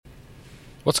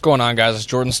What's going on, guys? It's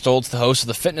Jordan Stoltz, the host of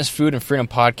the Fitness, Food, and Freedom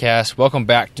Podcast. Welcome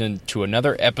back to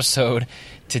another episode.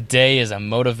 Today is a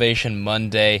Motivation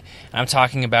Monday. I'm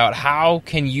talking about how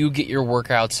can you get your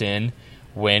workouts in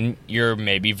when you're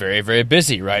maybe very, very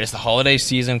busy, right? It's the holiday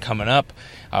season coming up.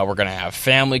 We're going to have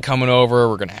family coming over.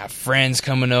 We're going to have friends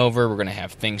coming over. We're going to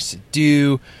have things to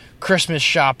do, Christmas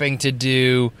shopping to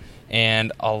do,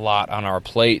 and a lot on our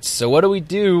plates. So what do we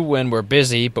do when we're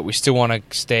busy, but we still want to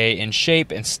stay in shape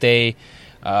and stay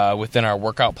within our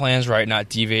workout plans, right? Not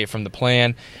deviate from the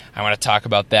plan. I want to talk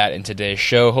about that in today's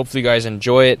show. Hopefully you guys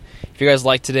enjoy it. If you guys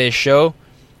like today's show,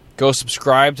 go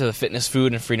subscribe to the Fitness,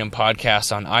 Food, and Freedom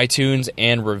Podcast on iTunes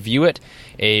and review it.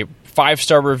 A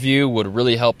 5-star review would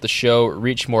really help the show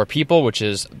reach more people, which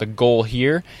is the goal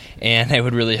here, and it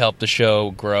would really help the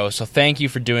show grow. So thank you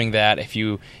for doing that if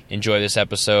you enjoy this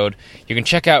episode. You can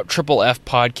check out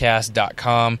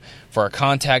triplefpodcast.com for our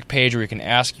contact page where you can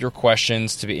ask your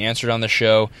questions to be answered on the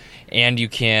show, and you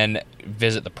can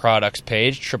visit the products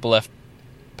page,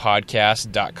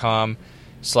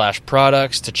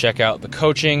 triplefpodcast.com/products, to check out the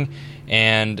coaching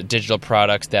and digital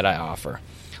products that I offer.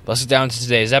 Let's get down to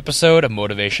today's episode of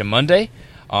Motivation Monday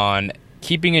on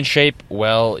keeping in shape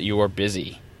while you're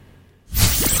busy.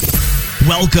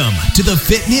 Welcome to the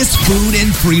Fitness, Food,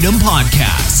 and Freedom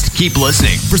Podcast. Keep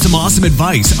listening for some awesome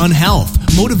advice on health,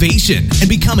 motivation, and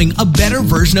becoming a better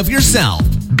version of yourself.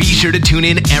 Be sure to tune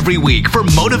in every week for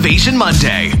Motivation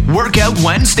Monday, Workout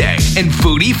Wednesday, and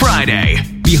Foodie Friday.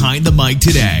 Behind the mic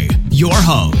today, your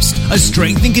host, a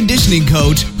strength and conditioning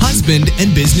coach, husband,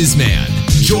 and businessman,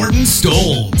 Jordan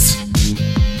Stoltz.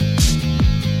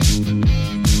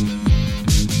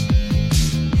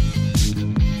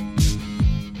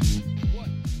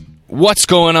 What's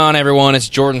going on, everyone? It's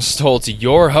Jordan Stoltz,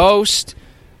 your host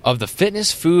of the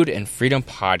Fitness, Food, and Freedom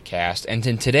Podcast. And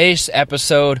in today's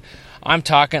episode, I'm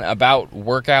talking about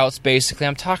workouts, basically.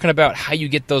 I'm talking about how you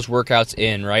get those workouts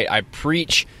in, right? I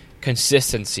preach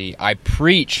consistency. I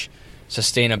preach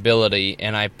sustainability.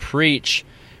 And I preach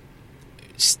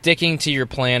sticking to your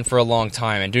plan for a long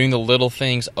time and doing the little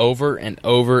things over and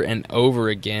over and over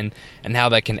again, and how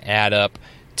that can add up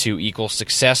to equal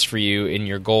success for you in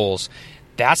your goals.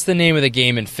 That's the name of the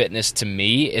game in fitness to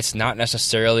me. It's not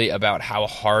necessarily about how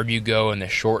hard you go in the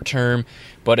short term,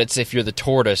 but it's if you're the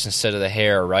tortoise instead of the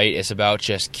hare, right? It's about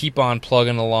just keep on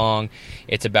plugging along.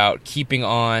 It's about keeping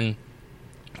on,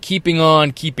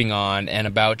 and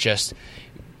about just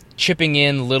chipping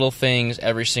in little things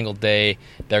every single day.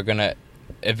 They're going to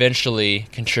eventually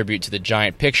contribute to the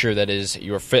giant picture that is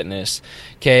your fitness.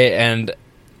 Okay, and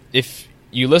if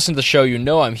you listen to the show, you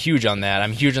know I'm huge on that.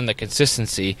 I'm huge on the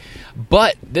consistency.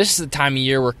 But this is the time of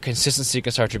year where consistency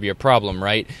can start to be a problem,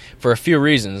 right? For a few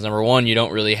reasons. Number one, you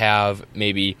don't really have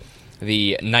maybe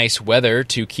the nice weather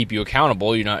to keep you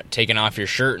accountable. You're not taking off your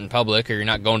shirt in public, or you're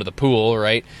not going to the pool,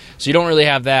 right? So you don't really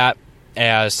have that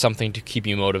as something to keep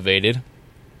you motivated.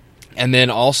 And then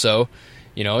also,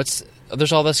 you know,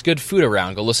 there's all this good food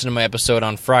around. Go listen to my episode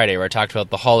on Friday where I talked about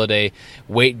the holiday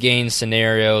weight gain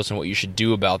scenarios and what you should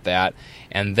do about that.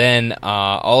 And then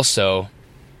also,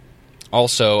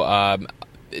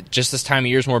 just this time of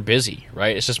year is more busy,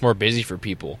 right? It's just more busy for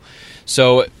people.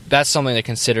 So that's something to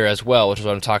consider as well, which is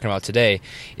what I'm talking about today,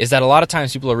 is that a lot of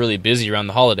times people are really busy around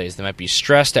the holidays. They might be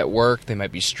stressed at work. They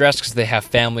might be stressed because they have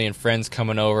family and friends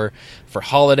coming over for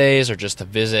holidays or just to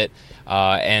visit.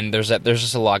 And there's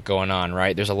just a lot going on,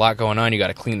 right? There's a lot going on. You got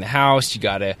to clean the house. You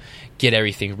got to get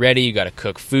everything ready. You got to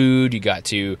cook food. You got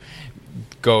to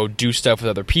go do stuff with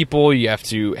other people. You have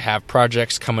to have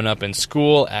projects coming up in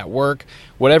school, at work,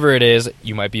 whatever it is.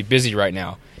 You might be busy right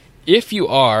now. If you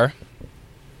are,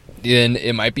 then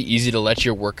it might be easy to let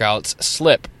your workouts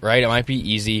slip, right? It might be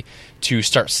easy to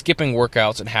start skipping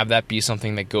workouts and have that be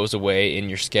something that goes away in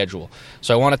your schedule.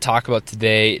 So I want to talk about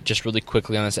today just really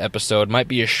quickly on this episode. It might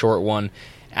be a short one.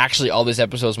 Actually, all these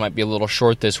episodes might be a little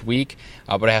short this week,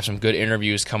 but I have some good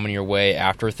interviews coming your way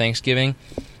after Thanksgiving.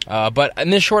 But in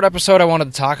this short episode, I wanted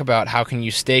to talk about how can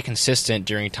you stay consistent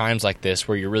during times like this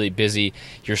where you're really busy,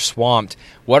 you're swamped.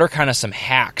 What are kind of some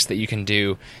hacks that you can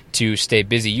do to stay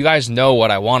busy? You guys know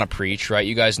what I want to preach, right?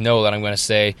 You guys know that I'm going to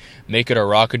say, make it a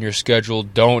rock in your schedule.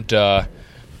 Don't let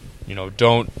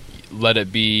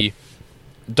it be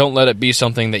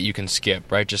something that you can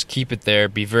skip, right? Just keep it there,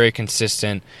 be very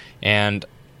consistent, and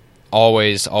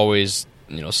always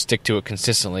stick to it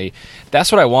consistently. That's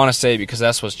what I want to say because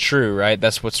that's what's true, right?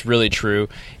 That's what's really true,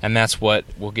 and that's what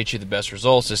will get you the best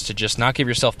results, is to just not give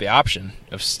yourself the option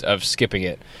of skipping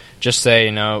it. Just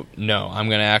say, no, I'm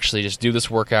going to actually just do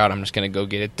this workout. I'm just going to go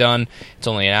get it done. It's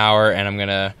only an hour, and I'm going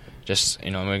to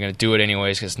I'm going to do it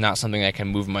anyways because it's not something that can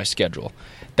move my schedule.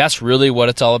 That's really what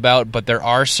it's all about, but there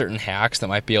are certain hacks that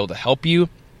might be able to help you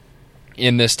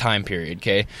in this time period,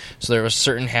 okay? So there are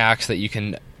certain hacks that you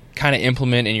can kind of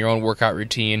implement in your own workout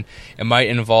routine. It might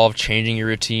involve changing your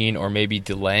routine or maybe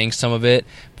delaying some of it.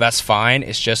 That's fine.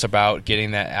 It's just about getting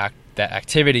that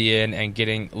activity in and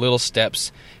getting little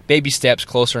steps, baby steps,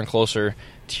 closer and closer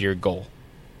to your goal.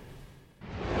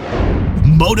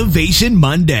 Motivation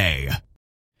Monday.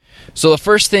 So the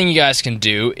first thing you guys can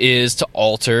do is to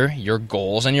alter your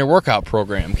goals and your workout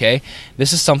program, okay?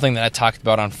 This is something that I talked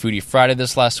about on Foodie Friday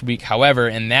this last week. However,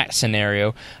 in that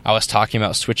scenario, I was talking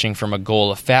about switching from a goal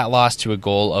of fat loss to a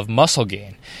goal of muscle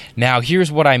gain. Now,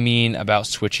 here's what I mean about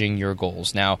switching your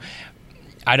goals. Now,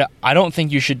 I don't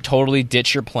think you should totally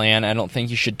ditch your plan. I don't think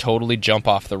you should totally jump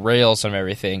off the rails on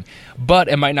everything. But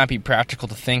it might not be practical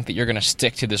to think that you're going to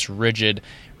stick to this rigid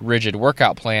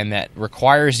workout plan that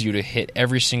requires you to hit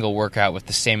every single workout with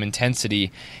the same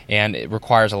intensity, and it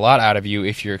requires a lot out of you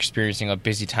if you're experiencing a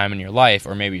busy time in your life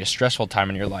or maybe a stressful time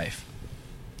in your life.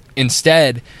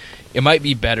 Instead, it might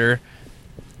be better,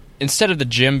 instead of the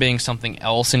gym being something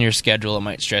else in your schedule that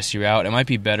might stress you out, it might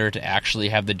be better to actually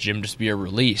have the gym just be a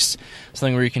release.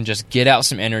 Something where you can just get out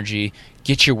some energy,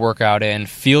 get your workout in,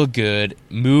 feel good,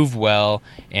 move well,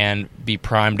 and be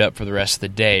primed up for the rest of the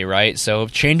day, right? So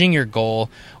changing your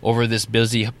goal over this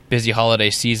busy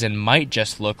holiday season might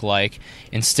just look like,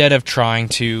 instead of trying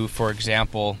to, for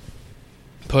example,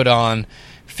 put on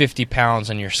 50 pounds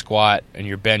on your squat and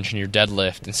your bench and your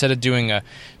deadlift, instead of doing a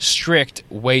strict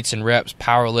weights and reps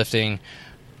powerlifting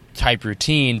type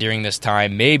routine during this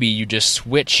time, maybe you just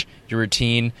switch your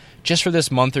routine just for this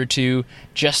month or two,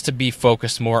 just to be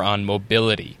focused more on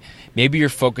mobility. Maybe you're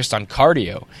focused on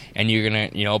cardio and you're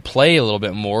gonna, play a little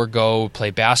bit more, go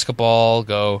play basketball,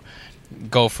 go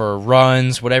for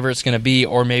runs, whatever it's going to be.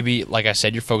 Or maybe, like I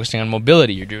said, you're focusing on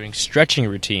mobility. You're doing stretching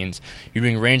routines. You're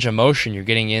doing range of motion. You're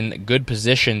getting in good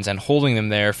positions and holding them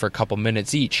there for a couple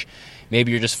minutes each.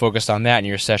 Maybe you're just focused on that and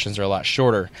your sessions are a lot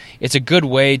shorter. It's a good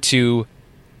way to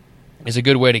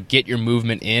get your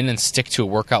movement in and stick to a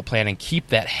workout plan and keep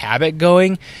that habit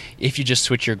going if you just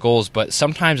switch your goals. But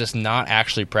sometimes it's not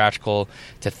actually practical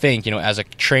to think, as a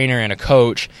trainer and a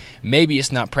coach, maybe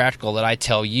it's not practical that I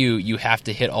tell you have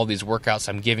to hit all these workouts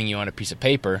I'm giving you on a piece of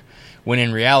paper, when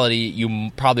in reality you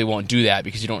probably won't do that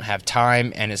because you don't have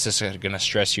time and it's just going to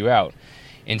stress you out.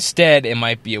 Instead, it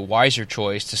might be a wiser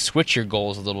choice to switch your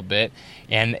goals a little bit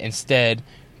and instead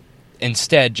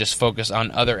just focus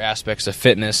on other aspects of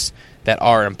fitness that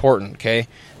are important, okay?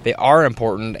 They are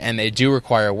important and they do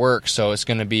require work, so it's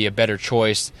going to be a better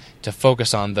choice to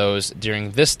focus on those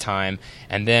during this time.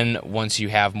 And then once you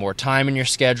have more time in your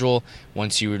schedule,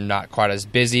 once you're not quite as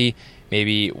busy,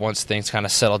 maybe once things kind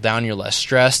of settle down, you're less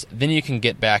stressed, then you can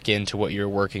get back into what you're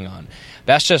working on.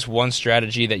 That's just one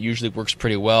strategy that usually works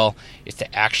pretty well, is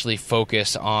to actually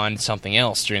focus on something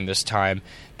else during this time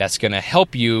that's going to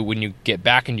help you when you get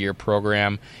back into your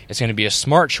program. It's going to be a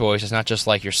smart choice. It's not just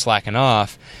like you're slacking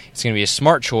off. It's going to be a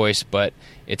smart choice, but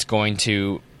it's going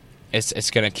to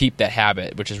keep that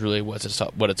habit, which is really what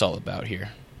it's all about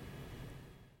here.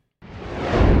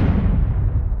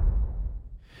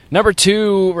 Number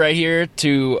 2 right here,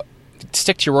 to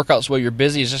stick to your workouts while you're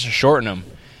busy, is just to shorten them.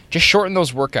 Just shorten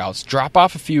those workouts. Drop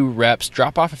off a few reps.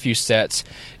 Drop off a few sets.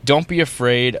 Don't be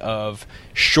afraid of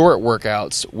short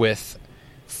workouts with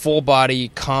full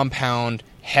body, compound,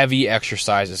 heavy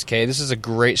exercises, okay? This is a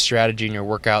great strategy in your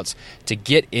workouts to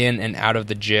get in and out of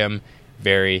the gym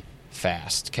very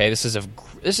fast, okay? This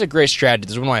is a great strategy.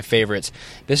 This is one of my favorites.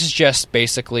 This is just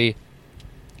basically,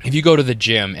 if you go to the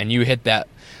gym and you hit that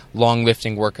long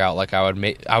lifting workout like I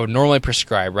would normally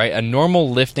prescribe, right? A normal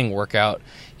lifting workout,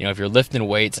 if you're lifting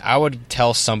weights, I would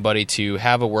tell somebody to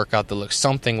have a workout that looks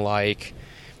something like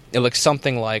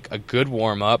a good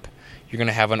warm-up. You're going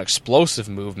to have an explosive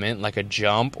movement like a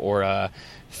jump or a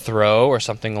throw or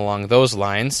something along those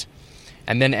lines.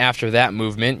 And then after that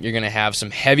movement, you're going to have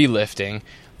some heavy lifting,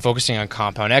 focusing on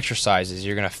compound exercises.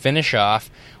 You're going to finish off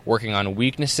working on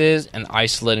weaknesses and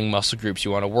isolating muscle groups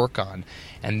you want to work on.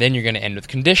 And then you're going to end with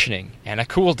conditioning and a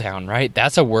cool down, right?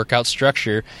 That's a workout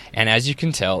structure, and as you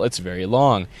can tell, it's very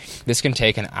long. This can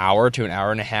take an hour to an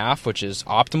hour and a half, which is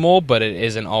optimal, but it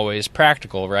isn't always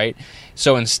practical, right?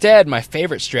 So instead, my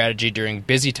favorite strategy during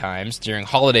busy times, during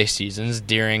holiday seasons,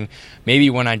 during maybe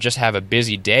when I just have a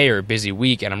busy day or a busy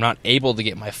week and I'm not able to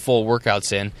get my full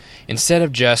workouts in, instead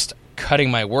of just cutting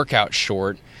my workout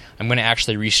short, I'm going to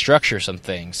actually restructure some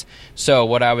things. So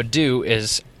what I would do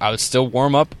is I would still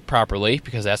warm up properly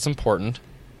because that's important,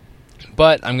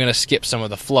 but I'm going to skip some of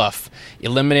the fluff,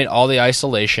 eliminate all the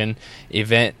isolation,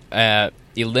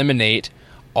 eliminate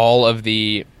all of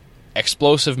the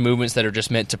explosive movements that are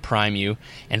just meant to prime you,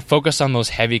 and focus on those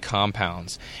heavy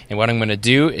compounds. And what I'm going to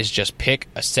do is just pick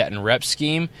a set and rep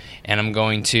scheme, and I'm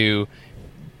going to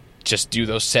just do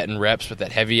those set and reps with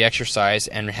that heavy exercise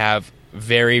and have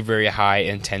very, very high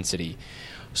intensity.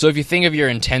 So if you think of your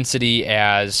intensity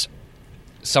as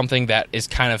something that is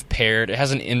kind of paired, it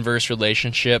has an inverse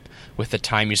relationship with the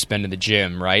time you spend in the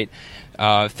gym, right?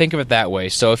 Think of it that way.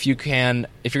 So if you're going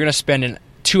to spend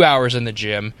 2 hours in the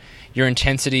gym, your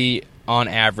intensity on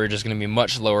average is going to be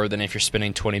much lower than if you're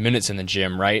spending 20 minutes in the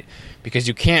gym, right? Because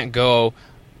you can't go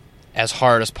as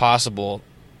hard as possible.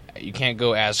 You can't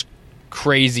go as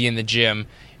crazy in the gym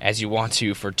as you want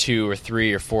to for 2 or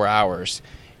 3 or 4 hours.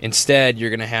 Instead, you're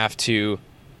going to have to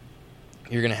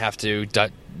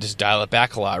just dial it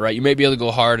back a lot, right? You may be able to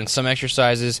go hard in some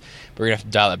exercises, but you're going to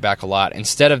have to dial it back a lot.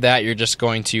 Instead of that, you're just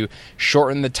going to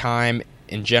shorten the time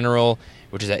in general,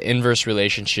 which is that inverse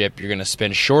relationship. You're going to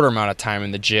spend a shorter amount of time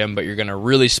in the gym, but you're going to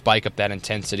really spike up that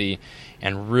intensity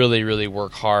and really, really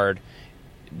work hard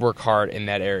in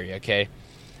that area, okay?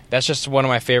 That's just one of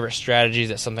my favorite strategies.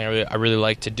 That's something I really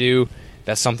like to do.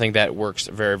 That's something that works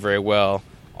very, very well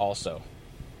also.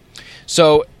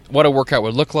 So what a workout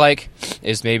would look like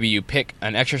is maybe you pick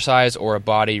an exercise or a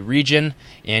body region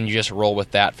and you just roll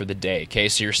with that for the day, okay?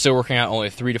 So you're still working out only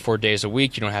 3 to 4 days a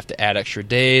week. You don't have to add extra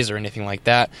days or anything like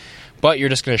that. But you're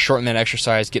just going to shorten that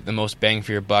exercise, get the most bang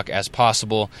for your buck as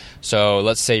possible. So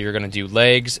let's say you're going to do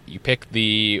legs. You pick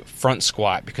the front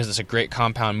squat because it's a great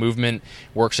compound movement,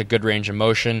 works a good range of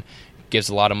motion, gives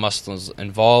a lot of muscles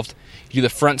involved. You do the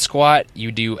front squat.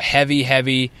 You do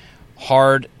heavy,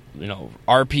 hard,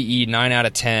 RPE 9 out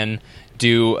of 10.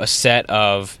 Do a set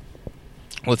of,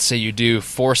 let's say you do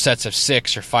 4 sets of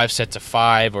 6 or 5 sets of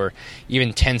 5 or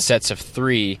even 10 sets of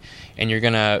 3, and you're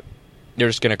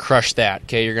just going to crush that,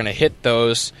 okay? You're going to hit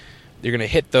those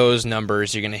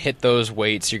numbers, you're going to hit those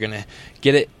weights, you're going to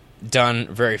get it done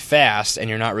very fast, and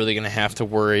you're not really going to have to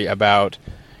worry about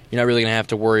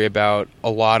a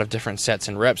lot of different sets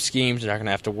and rep schemes. You're not going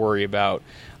to have to worry about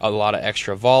a lot of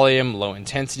extra volume, low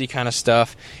intensity kind of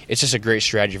stuff. It's just a great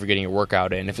strategy for getting your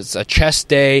workout in. If it's a chest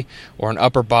day or an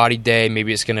upper body day,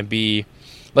 maybe it's going to be,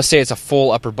 let's say it's a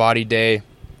full upper body day,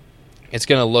 it's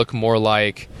going to look more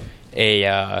like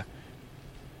maybe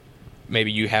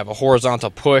you have a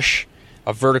horizontal push,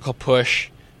 a vertical push,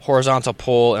 horizontal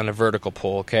pull, and a vertical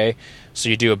pull, okay? So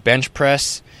you do a bench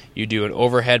press, you do an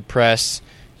overhead press,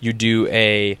 you do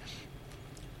a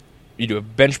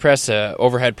bench press, a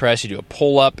overhead press, you do a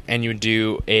pull-up, and you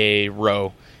do a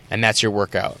row, and that's your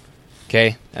workout,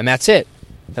 okay? And that's it.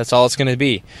 That's all it's going to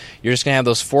be. You're just going to have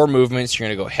those 4 movements. You're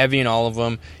going to go heavy in all of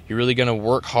them. You're really going to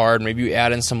work hard. Maybe you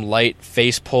add in some light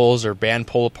face pulls or band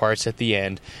pull parts at the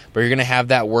end. But you're going to have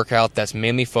that workout that's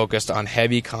mainly focused on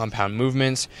heavy compound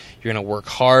movements. You're going to work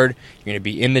hard. You're going to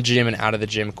be in the gym and out of the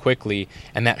gym quickly.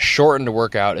 And that shortened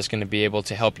workout is going to be able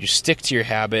to help you stick to your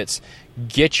habits,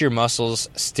 get your muscles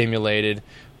stimulated,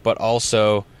 but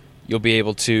also you'll be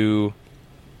able to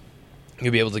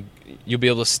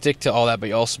stick to all that, but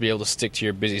you'll also be able to stick to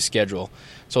your busy schedule.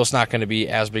 So it's not going to be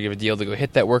as big of a deal to go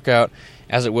hit that workout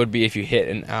as it would be if you hit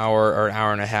an hour or an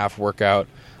hour and a half workout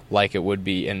like it would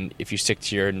be and if you stick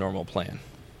to your normal plan.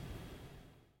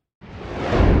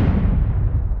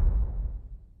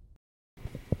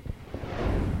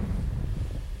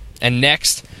 And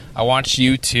next, I want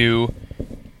you to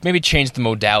maybe change the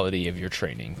modality of your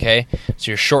training, okay?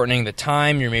 So you're shortening the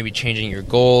time, you're maybe changing your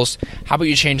goals. How about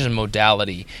you change the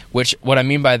modality? Which, what I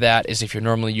mean by that is if you're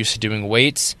normally used to doing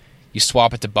weights, you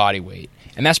swap it to body weight.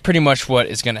 And that's pretty much what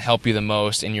is going to help you the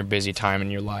most in your busy time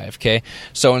in your life, okay?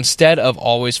 So instead of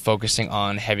always focusing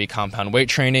on heavy compound weight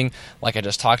training, like I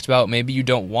just talked about, maybe you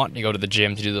don't want to go to the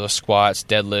gym to do those squats,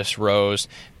 deadlifts, rows,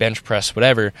 bench press,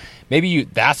 whatever. Maybe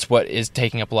that's what is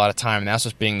taking up a lot of time, and that's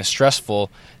what's being the stressful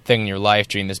thing in your life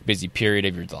during this busy period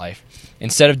of your life.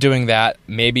 Instead of doing that,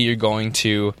 maybe you're going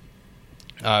to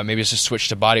maybe it's just switch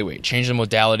to body weight. Change the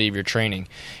modality of your training.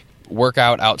 Work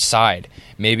out outside.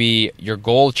 Maybe your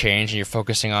goal changed and you're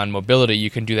focusing on mobility. You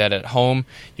can do that at home.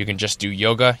 You can just do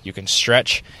yoga. You can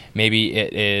stretch. Maybe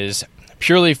it is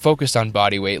purely focused on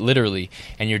body weight, literally,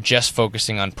 and you're just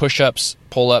focusing on push-ups,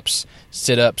 pull-ups,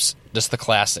 sit-ups, just the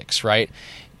classics, right?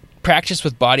 Practice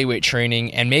with body weight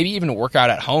training and maybe even work out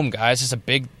at home, guys. It's a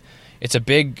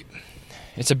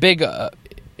big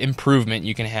improvement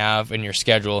you can have in your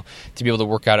schedule to be able to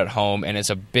work out at home, and it's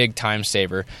a big time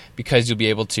saver because you'll be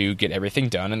able to get everything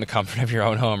done in the comfort of your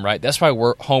own home, right? That's why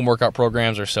home workout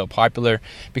programs are so popular,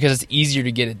 because it's easier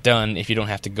to get it done if you don't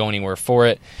have to go anywhere for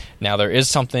it. Now, there is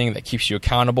something that keeps you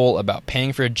accountable about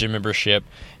paying for a gym membership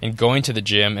and going to the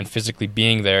gym and physically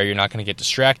being there. You're not going to get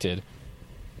distracted.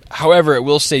 However, it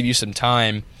will save you some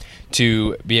time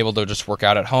to be able to just work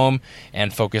out at home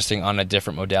and focusing on a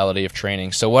different modality of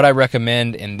training. So what I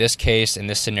recommend in this case, in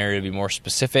this scenario, to be more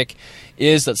specific,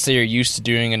 is let's say you're used to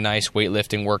doing a nice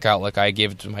weightlifting workout like I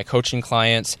give to my coaching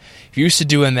clients. If you're used to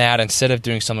doing that, instead of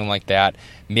doing something like that,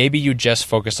 maybe you just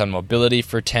focus on mobility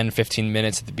for 10-15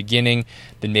 minutes at the beginning.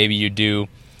 Then maybe you do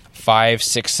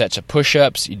 5-6 sets of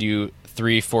push-ups. You do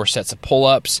 3-4 sets of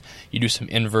pull-ups, you do some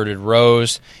inverted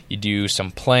rows, you do some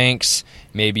planks,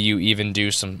 maybe you even do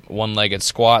some one-legged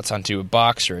squats onto a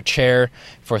box or a chair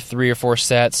for 3 or 4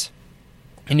 sets,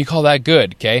 and you call that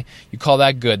good, okay? You call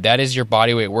that good. That is your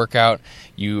bodyweight workout.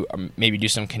 You maybe do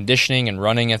some conditioning and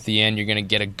running at the end. You're going to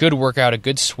get a good workout, a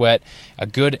good sweat, a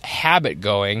good habit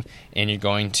going, and you're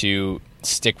going to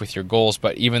stick with your goals,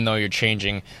 but even though you're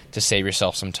changing to save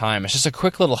yourself some time. It's just a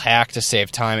quick little hack to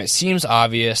save time. It seems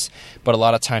obvious, but a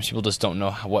lot of times people just don't know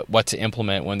what to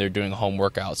implement when they're doing home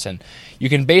workouts. And you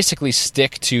can basically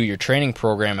stick to your training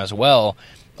program as well,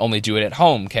 only do it at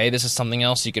home, okay? This is something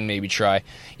else you can maybe try.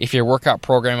 If your workout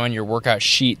program on your workout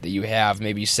sheet that you have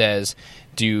maybe says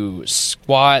do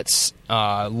squats,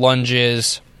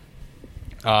 lunges,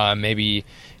 maybe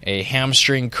a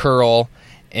hamstring curl,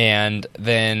 and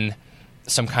then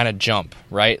some kind of jump,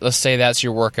 right? Let's say that's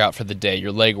your workout for the day,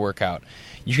 your leg workout.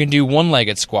 You can do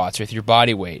one-legged squats with your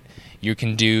body weight. You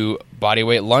can do body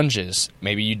weight lunges.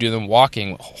 Maybe you do them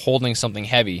walking, holding something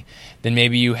heavy. Then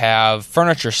maybe you have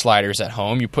furniture sliders at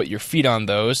home. You put your feet on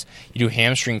those. You do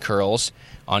hamstring curls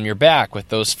on your back with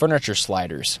those furniture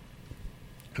sliders.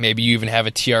 Maybe you even have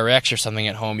a TRX or something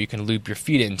at home you can loop your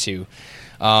feet into.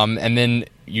 And then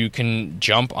you can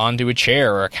jump onto a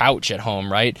chair or a couch at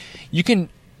home, right? You can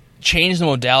change the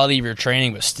modality of your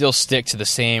training but still stick to the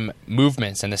same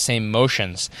movements and the same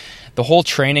motions. The whole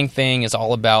training thing is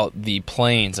all about the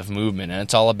planes of movement, and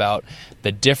it's all about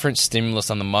the different stimulus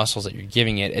on the muscles that you're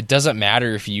giving it. It doesn't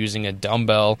matter if you're using a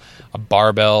dumbbell, a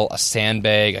barbell, a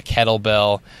sandbag, a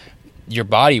kettlebell, your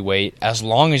body weight, as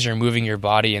long as you're moving your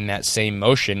body in that same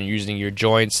motion and using your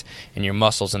joints and your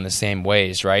muscles in the same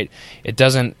ways, right? It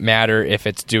doesn't matter if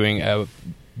it's doing a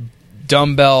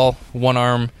dumbbell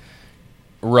one-arm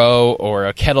row or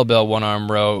a kettlebell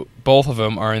one-arm row. Both of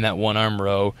them are in that one-arm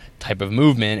row type of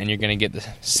movement, and you're going to get the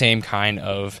same kind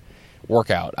of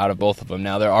workout out of both of them.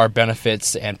 Now, there are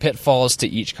benefits and pitfalls to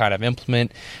each kind of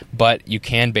implement, but you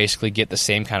can basically get the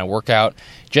same kind of workout,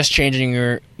 just changing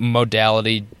your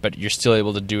modality, but you're still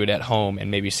able to do it at home and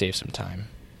maybe save some time.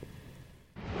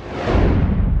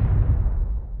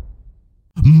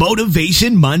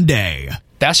 Motivation Monday.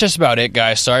 That's just about it,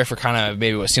 guys. Sorry for kind of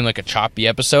maybe what seemed like a choppy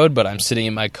episode, but I'm sitting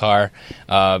in my car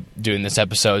doing this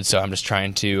episode, so I'm just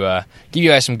trying to give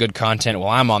you guys some good content while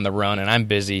I'm on the run and I'm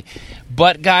busy.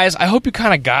 But, guys, I hope you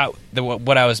kind of got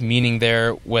what I was meaning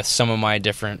there with some of my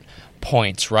different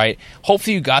points, right?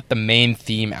 Hopefully you got the main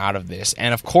theme out of this.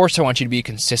 And of course I want you to be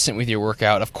consistent with your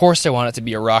workout. Of course I want it to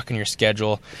be a rock in your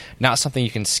schedule, not something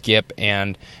you can skip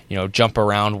and, jump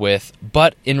around with.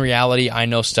 But in reality, I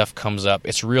know stuff comes up.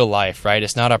 It's real life, right?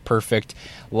 It's not a perfect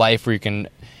life where you can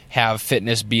have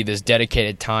fitness be this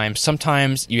dedicated time.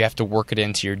 Sometimes you have to work it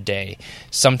into your day.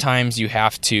 Sometimes you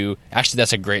have to, actually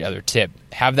that's a great other tip.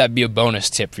 Have that be a bonus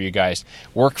tip for you guys.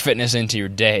 Work fitness into your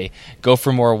day. Go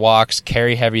for more walks,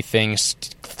 carry heavy things,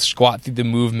 squat through the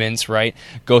movements, right?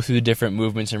 Go through the different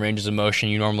movements and ranges of motion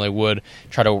you normally would.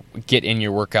 Try to get in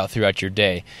your workout throughout your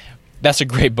day. That's a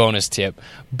great bonus tip.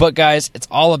 But guys, it's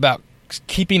all about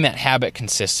keeping that habit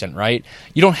consistent, right?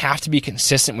 You don't have to be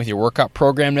consistent with your workout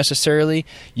program necessarily.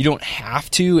 You don't have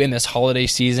to in this holiday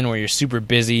season where you're super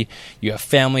busy. You have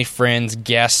family, friends,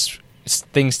 guests,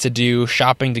 things to do,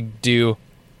 shopping to do,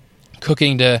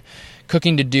 cooking to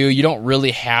do. You don't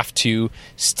really have to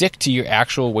stick to your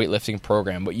actual weightlifting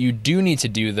program. What you do need to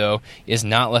do, though, is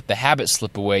not let the habit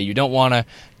slip away. You don't want to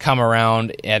come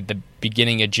around at the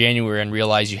beginning of January and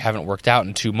realize you haven't worked out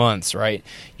in 2 months, right?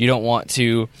 You don't want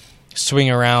to swing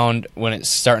around when it's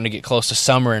starting to get close to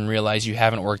summer and realize you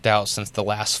haven't worked out since the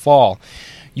last fall.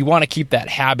 You want to keep that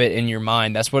habit in your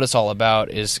mind. That's what it's all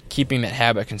about, is keeping that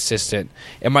habit consistent.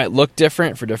 It might look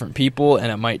different for different people,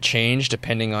 and it might change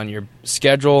depending on your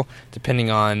schedule, depending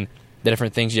on the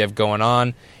different things you have going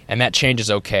on, and that change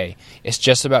is okay. It's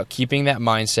just about keeping that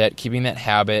mindset, keeping that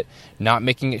habit, not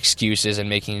making excuses, and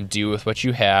making do with what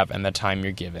you have and the time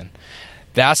you're given.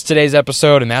 That's today's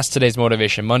episode, and that's today's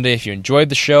Motivation Monday. If you enjoyed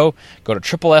the show, go to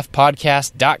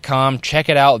triplefpodcast.com, check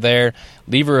it out there,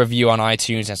 leave a review on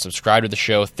iTunes, and subscribe to the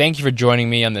show. Thank you for joining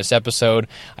me on this episode.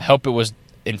 I hope it was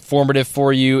informative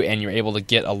for you, and you're able to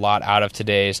get a lot out of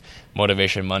today's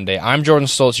Motivation Monday. I'm Jordan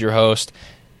Stoltz, your host.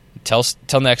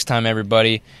 Till next time,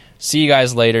 everybody. See you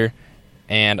guys later,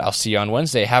 and I'll see you on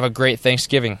Wednesday. Have a great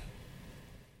Thanksgiving.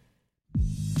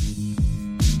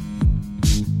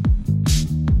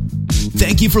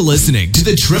 Thank you for listening to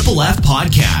the Triple F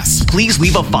Podcast. Please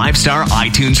leave a 5-star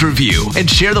iTunes review and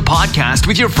share the podcast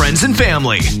with your friends and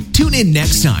family. Tune in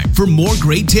next time for more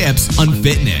great tips on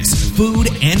fitness, food,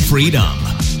 and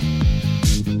freedom.